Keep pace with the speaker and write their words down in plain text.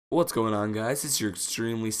What's going on, guys? It's your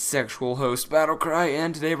extremely sexual host, BattleCrrry,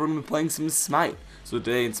 and today we're going to be playing some Smite. So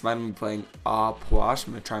today in Smite I'm going to be playing I'm going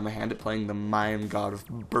to try my hand at playing the Mayan god of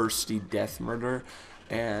bursty death murder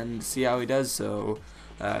and see how he does. So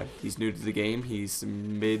he's new to the game. He's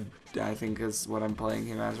mid, I think is what I'm playing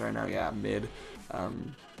him as right now. Yeah, mid. So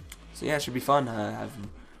yeah, it should be fun. I've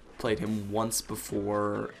played him once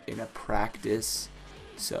before in a practice,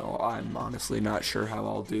 so I'm honestly not sure how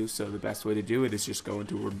I'll do. So the best way to do it is just go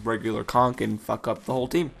into a regular conk and fuck up the whole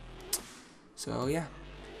team. So yeah,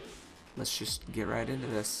 let's just get right into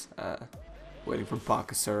this. Waiting for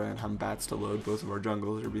BattleCrrry and Humbats to load. Both of our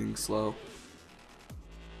jungles are being slow.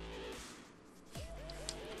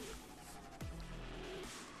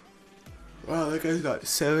 Wow, that guy's got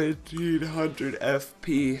 1700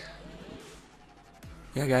 FP.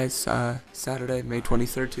 Yeah, guys, Saturday, May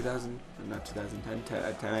 23rd, 2010,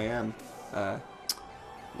 at 10 a.m.,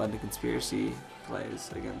 London Conspiracy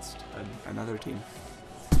plays against another team.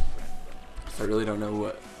 So I really don't know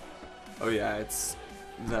what... Oh yeah, it's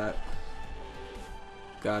that.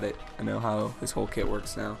 Got it. I know how his whole kit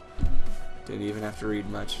works now. Didn't even have to read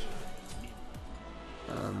much.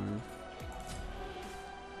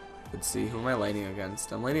 Let's see, who am I laning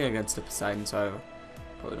against? I'm laning against a Poseidon, so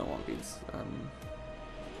I probably don't want beads.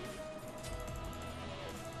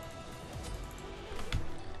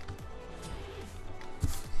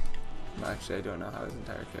 Actually, I don't know how his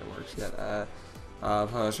entire kit works yet.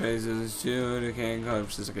 Push raises to the king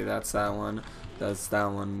coach. Okay, that's that one. That's that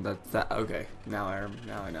one. That's that. Okay, now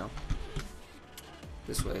I know.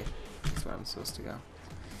 This way. That's where I'm supposed to go.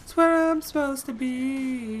 It's where I'm supposed to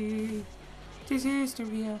be. This is the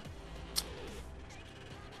real.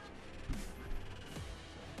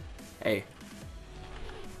 Hey.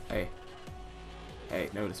 Hey. Hey,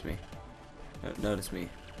 notice me. Notice me.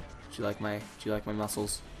 Do you like my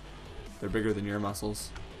muscles? They're bigger than your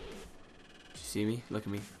muscles. Do you see me? Look at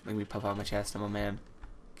me. Look at me puff out my chest. I'm a man.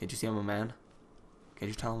 Can't you see I'm a man? Can't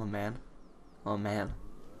you tell I'm a man? I'm a man.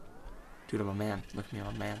 Dude, I'm a man. Look at me,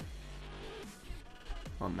 I'm a man.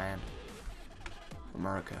 I'm a man.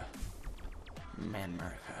 America. Man,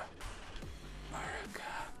 America. America.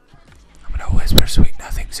 I'm gonna whisper sweet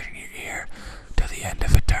nothings in your ear till the end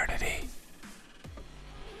of eternity.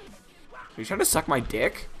 Are you trying to suck my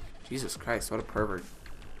dick? Jesus Christ, what a pervert.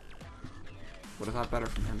 Would have thought better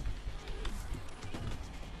from him.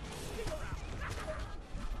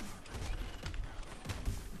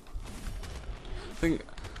 I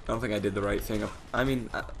don't think I did the right thing. I mean,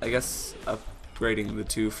 I guess upgrading the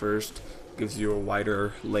 2 first gives you a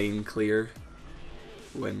wider lane clear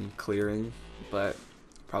when clearing, but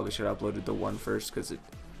probably should have uploaded the 1 first because it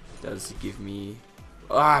does give me...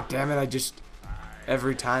 Ah, damn it,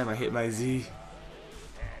 every time I hit my Z.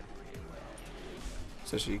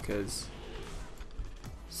 Especially because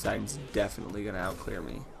Poseidon's definitely gonna outclear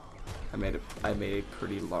me. I made a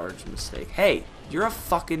pretty large mistake. Hey, you're a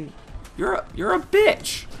fucking... You're a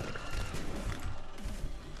bitch!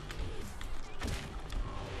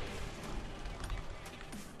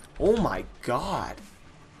 Oh my god.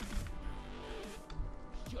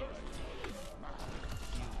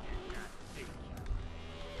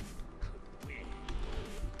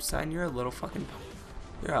 Poseidon, you're a little fucking...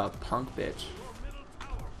 You're a punk bitch.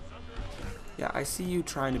 Yeah, I see you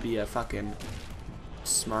trying to be a fucking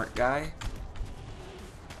smart guy.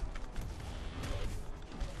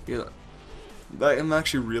 I'm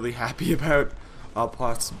actually really happy about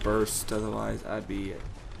Alpot's burst, otherwise I'd be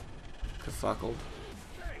kafuckled.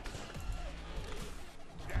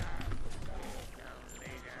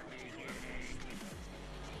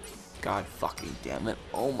 God fucking damn it.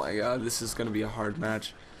 Oh my god, this is gonna be a hard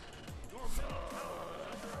match.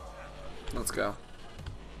 Let's go.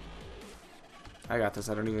 I got this.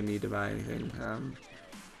 I don't even need to buy anything.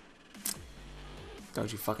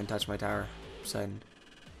 Don't you fucking touch my tower, Poseidon.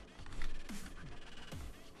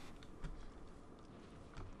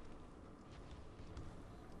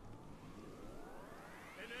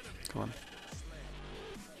 Come on.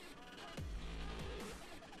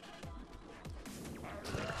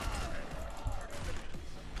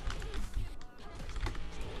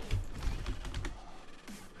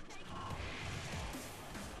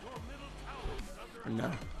 No.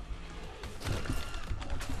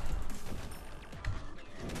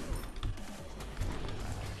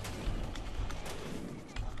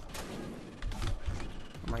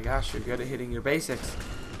 Oh my gosh, you're good at hitting your basics.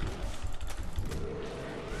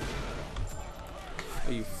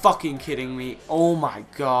 Are you fucking kidding me? Oh my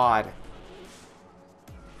god.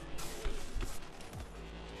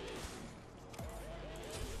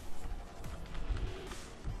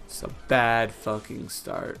 It's a bad fucking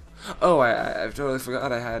start. Oh, I totally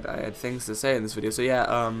forgot I had things to say in this video. So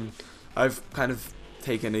yeah, I've kind of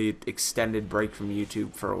taken a extended break from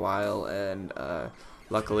YouTube for a while, and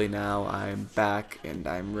luckily now I'm back and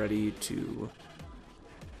I'm ready to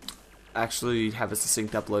actually have a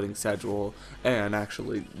succinct uploading schedule and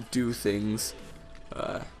actually do things.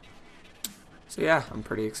 So yeah, I'm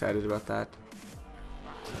pretty excited about that.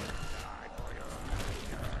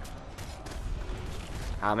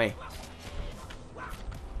 Me.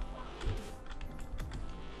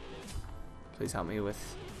 Please help me with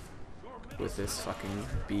this fucking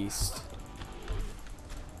beast.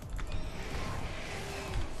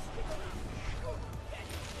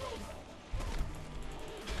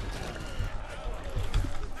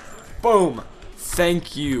 Boom!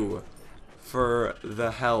 Thank you for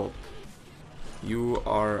the help. You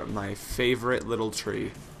are my favorite little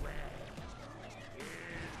tree.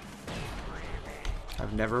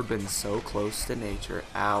 I've never been so close to nature.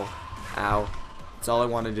 Ow. Ow. That's all I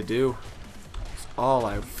wanted to do. That's all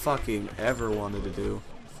I fucking ever wanted to do.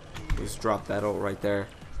 Just drop that ult right there.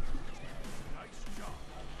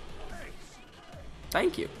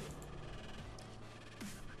 Thank you.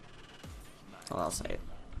 Well, I'll say it.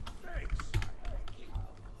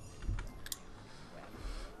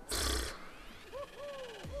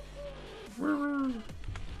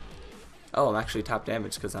 Oh, I'm actually top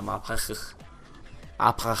damage because I'm top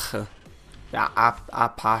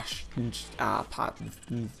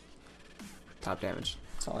damage.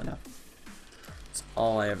 That's all I know. That's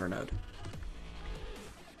all I ever knowed.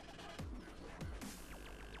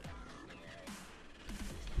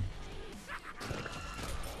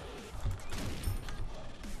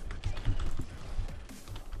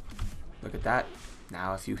 Look at that.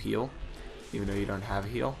 Now if you heal, even though you don't have a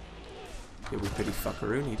heal, you'll be pretty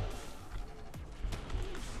fuckaroonied.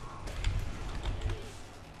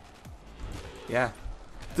 Yeah.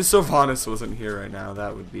 If the Sylvanas wasn't here right now,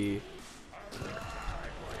 that would be...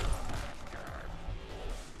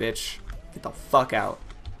 Bitch. Get the fuck out.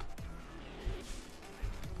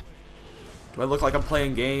 Do I look like I'm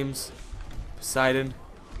playing games? Poseidon?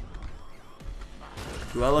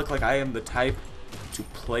 Do I look like I am the type to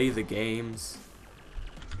play the games?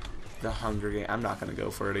 The Hunger Game. I'm not gonna go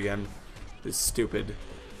for it again. This is stupid.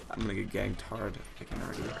 I'm gonna get ganked hard. I can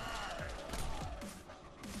already...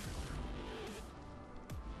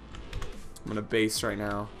 I'm gonna base right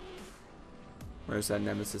now. Where's that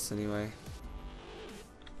nemesis anyway?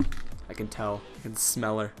 I can tell. I can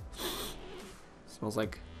smell her. Smells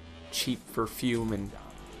like cheap perfume and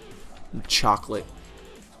chocolate.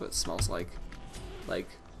 That's what it smells like. Like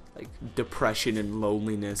depression and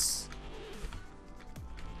loneliness.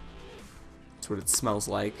 That's what it smells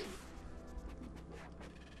like.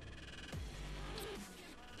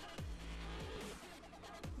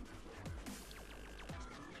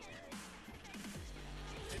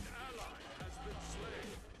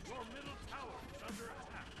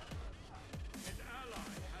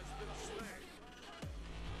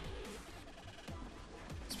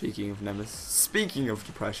 Speaking of nemesis, speaking of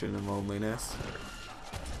depression and loneliness.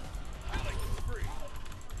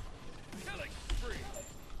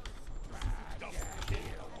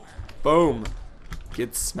 Boom!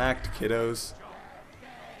 Get smacked, kiddos.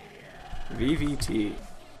 VVT.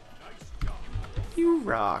 You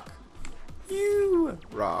rock. You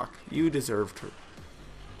rock. You deserve to.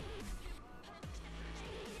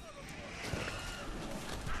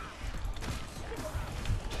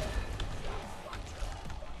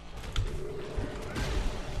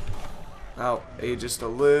 Oh, just a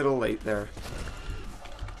little late there.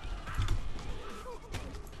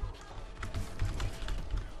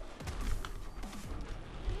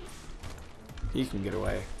 He can get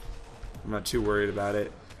away. I'm not too worried about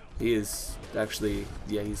it. He is actually,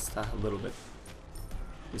 yeah, he's a little bit.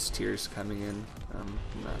 His tears coming in. I'm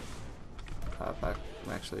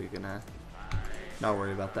actually gonna not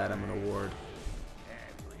worry about that. I'm gonna ward.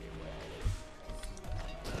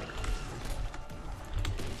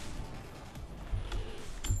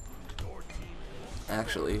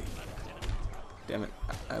 Actually, damn it,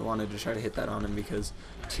 I wanted to try to hit that on him because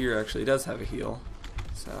Tyr actually does have a heal,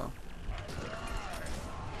 so.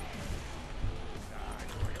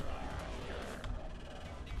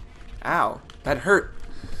 Ow, that hurt.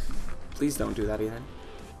 Please don't do that, Ethan.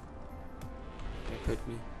 That hit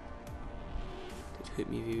me. That hit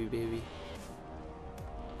me, baby.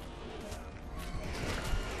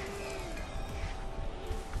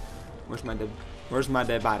 Where's my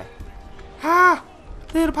dead body? Ha!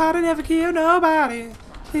 Little party never kill nobody.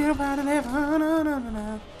 Little party never,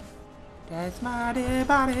 no. That's my dead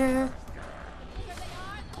body.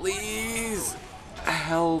 Please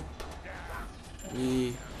help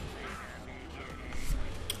me.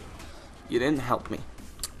 You didn't help me.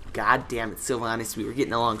 God damn it, Sylvanas. We were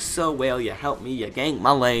getting along so well. You helped me. You ganked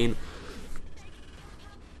my lane.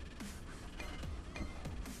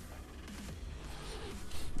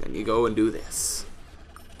 Then you go and do this.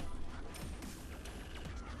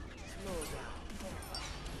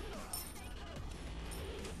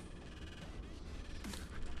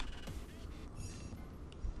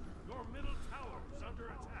 Your middle tower is under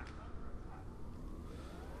attack.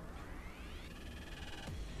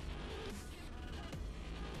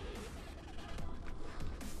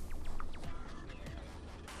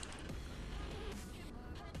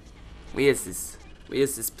 Where's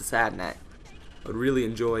this Poseidon at? I'd really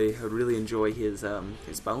enjoy his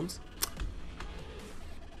bones.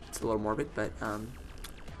 It's a little morbid, but I'm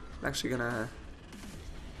actually gonna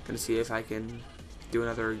see if I can do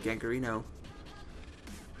another Gankerino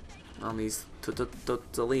on these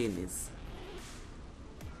Totolinis.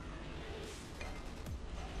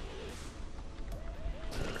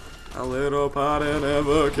 A little party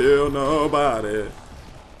never kill nobody.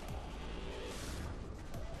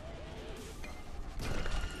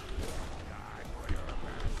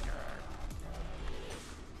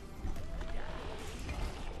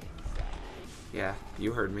 Yeah,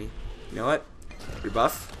 you heard me. You know what?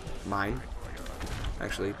 Rebuff. Mine.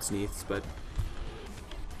 Actually, it's Neith's, but...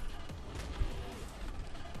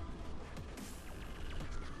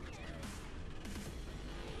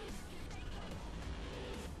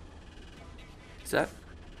 Is that?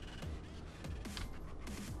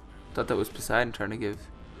 Thought that was Poseidon trying to give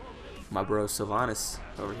my bro Sylvanas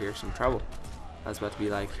over here some trouble. I was about to be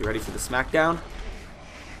like, you ready for the smackdown?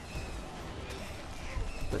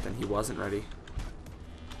 But then he wasn't ready.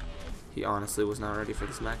 He honestly was not ready for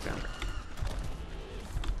the smackdown.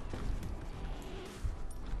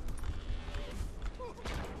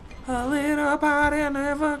 A little body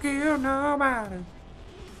never kill nobody.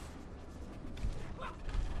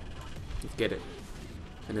 Let's get it.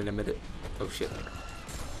 And then emit it. Oh shit.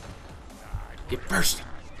 Get bursted.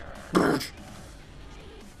 Burst.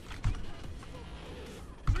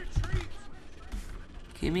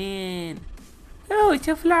 Come in. Oh, it's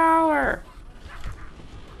a flower.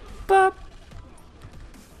 Pop.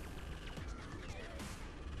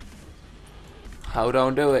 How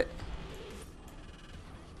don't do it.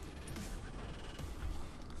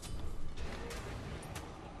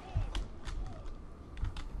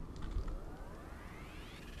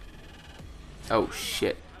 Oh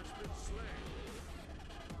shit.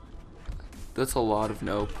 That's a lot of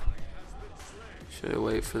nope. Should I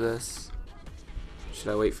wait for this? Should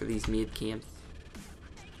I wait for these mid camps?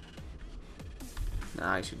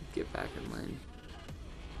 Nah, I should get back in lane.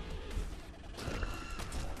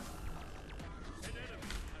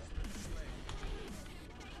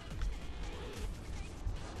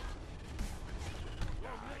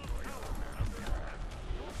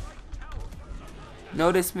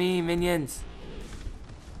 Notice me, minions.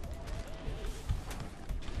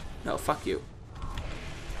 No, fuck you.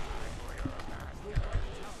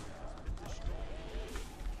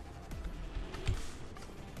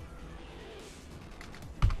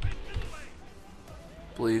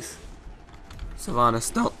 Please.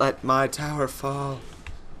 Sylvanas, don't let my tower fall.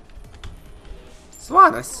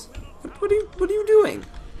 Sylvanas, what are you doing?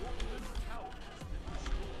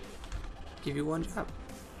 Give you one job.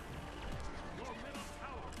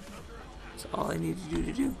 That's all I need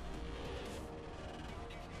to do.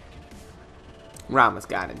 Rama's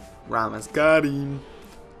got him. Rama's got him.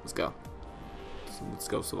 Let's go. Let's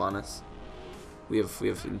go, Sylvanas. We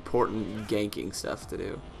have important ganking stuff to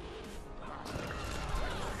do.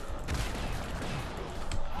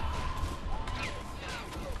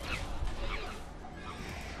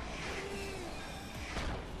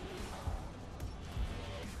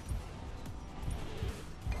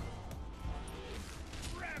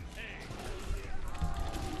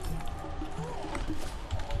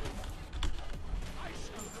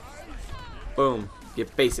 Boom.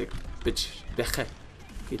 Get basic, bitch.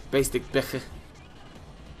 Get basic, bitch.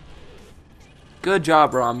 Good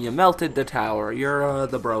job, Rom. You melted the tower. You're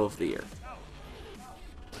the bro of the year.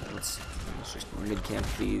 Let's just mid-camp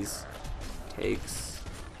these takes.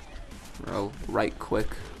 Roll right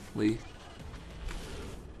quickly.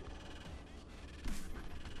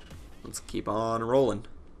 Let's keep on rolling.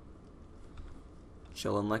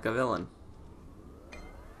 Chilling like a villain.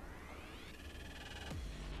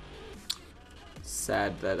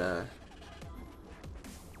 Sad that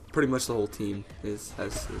pretty much the whole team has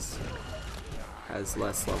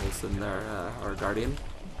less levels than their our guardian.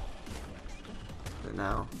 But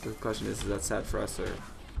now the question is that sad for us or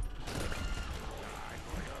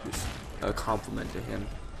just a compliment to him.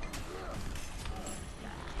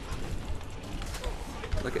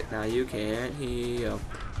 Look at now, you can't heal.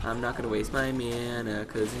 I'm not gonna waste my mana,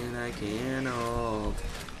 cause then I can't ult.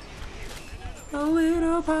 A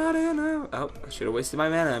little pot in a... Oh, I should have wasted my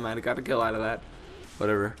mana. I might have got a kill out of that.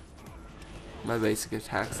 Whatever. My basic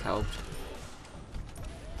attacks helped.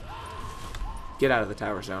 Get out of the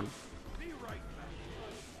tower zone.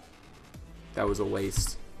 That was a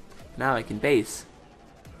waste. Now I can base.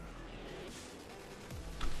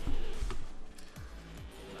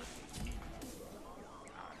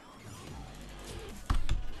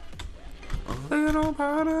 A little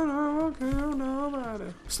pot in a kill nobody.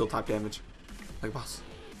 Still top damage. Like a boss.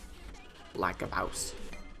 Like a mouse.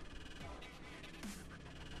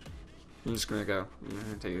 I'm just gonna go. I'm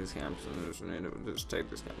gonna take this camp. Just take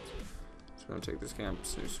this camp. Just gonna take this camp.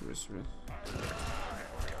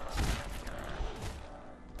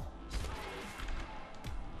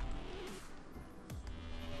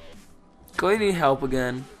 Do I need help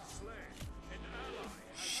again?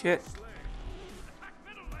 Shit.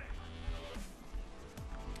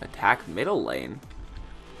 Attack middle lane?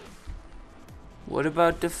 What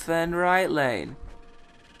about defend right lane?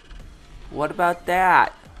 What about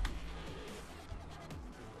that?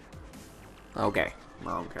 Okay, I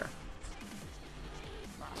don't care.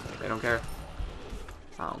 They don't care?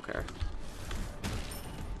 I don't care.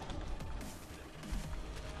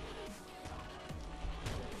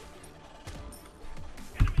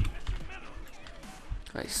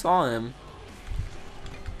 I saw him.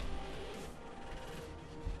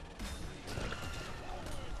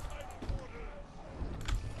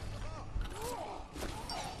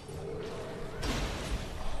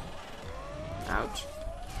 Ouch.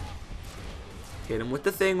 Hit him with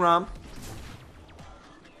the thing, Rom.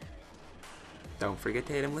 Don't forget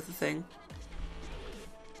to hit him with the thing.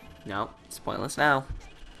 No, it's pointless now.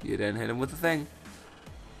 You didn't hit him with the thing.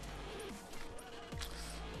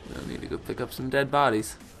 I need to go pick up some dead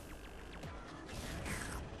bodies.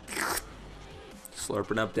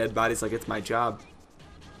 Slurping up dead bodies like it's my job.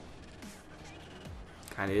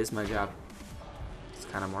 Kinda is my job. It's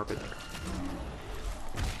kinda morbid.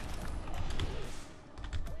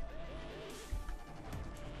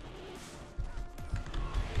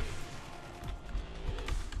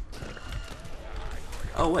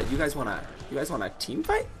 Oh, what? You guys want a team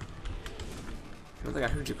fight? I don't think I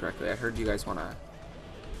heard you correctly. I heard you guys want a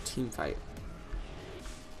team fight.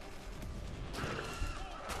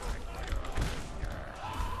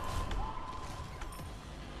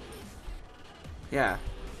 Yeah,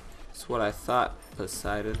 that's what I thought,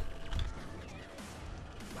 Poseidon.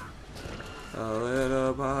 A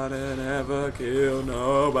little body never kill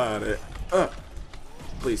nobody.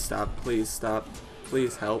 Please stop, please stop.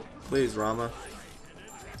 Please help, please Rama.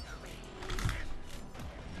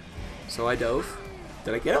 So I dove.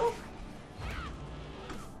 Did I get him?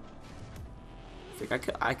 I think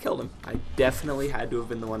I killed him. I definitely had to have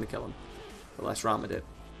been the one to kill him. Unless Rama did.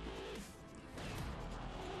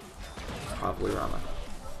 Probably Rama.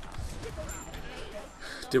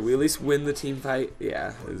 Did we at least win the team fight?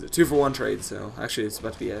 Yeah, it was a 2-for-1 trade, so actually it's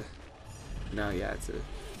about to be a... No, yeah, it's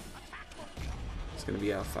gonna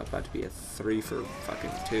be about to be a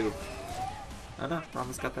 3-for-2. Oh no,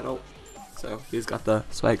 Rama's got that ult. So he's got the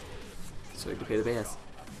swag. Swag to pay the BS.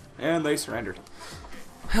 And they surrendered.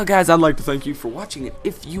 Well guys, I'd like to thank you for watching it.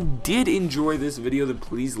 If you did enjoy this video, then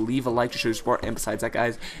please leave a like to show your support. And besides that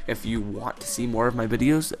guys, if you want to see more of my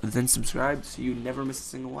videos, then subscribe so you never miss a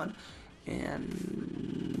single one.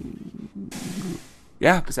 And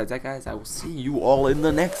yeah, besides that guys, I will see you all in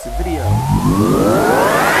the next video.